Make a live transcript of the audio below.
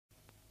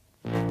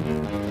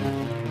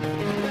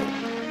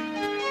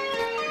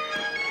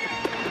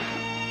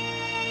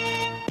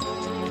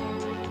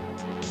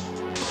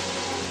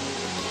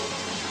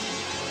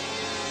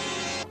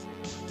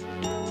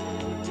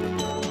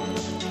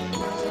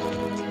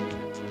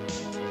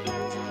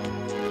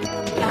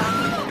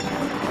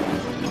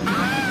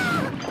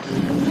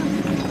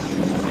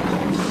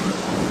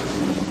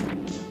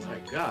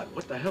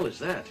the hell is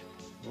that?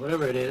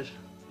 Whatever it is,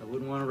 I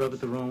wouldn't want to rub it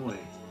the wrong way.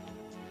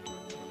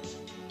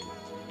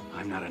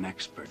 I'm not an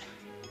expert,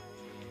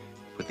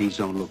 but these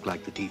don't look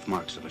like the teeth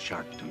marks of a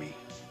shark to me.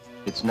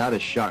 It's not a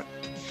shark.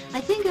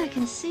 I think I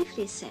can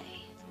safely say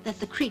that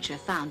the creature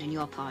found in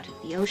your part of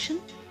the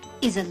ocean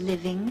is a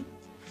living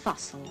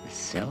fossil. The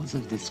cells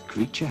of this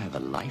creature have a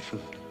life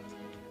of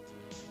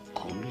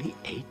only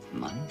 8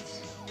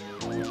 months?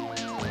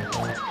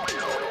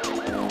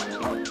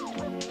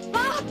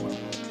 Bob!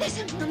 There's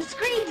something on the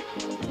screen!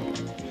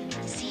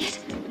 See it?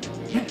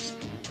 Yes.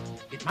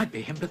 It might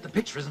be him, but the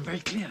picture isn't very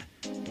clear.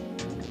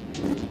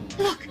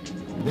 Look!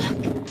 Look!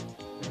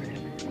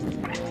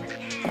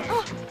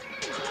 Oh!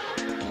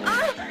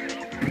 Ah!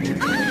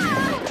 Ah!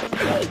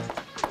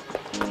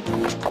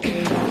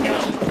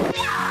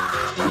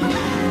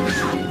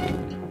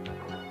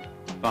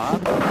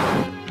 Bob?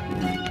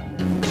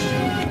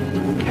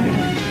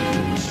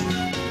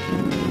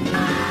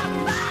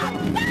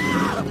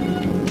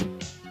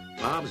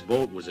 Bob's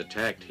boat was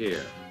attacked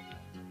here.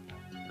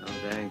 The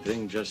dang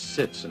thing just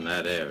sits in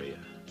that area.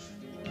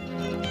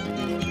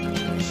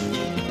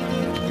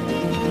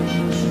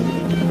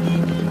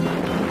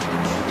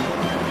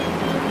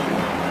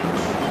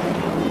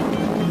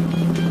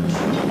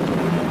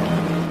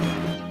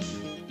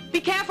 Be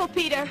careful,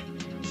 Peter.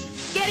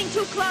 Getting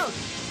too close.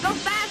 Go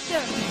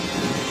faster.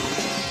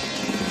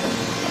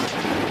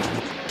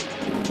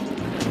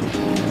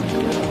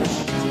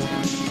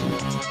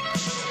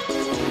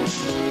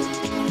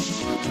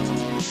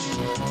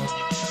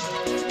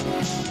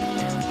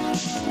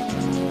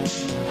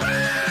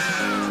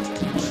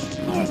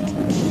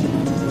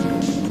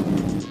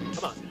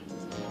 Come on.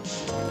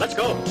 Let's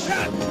go.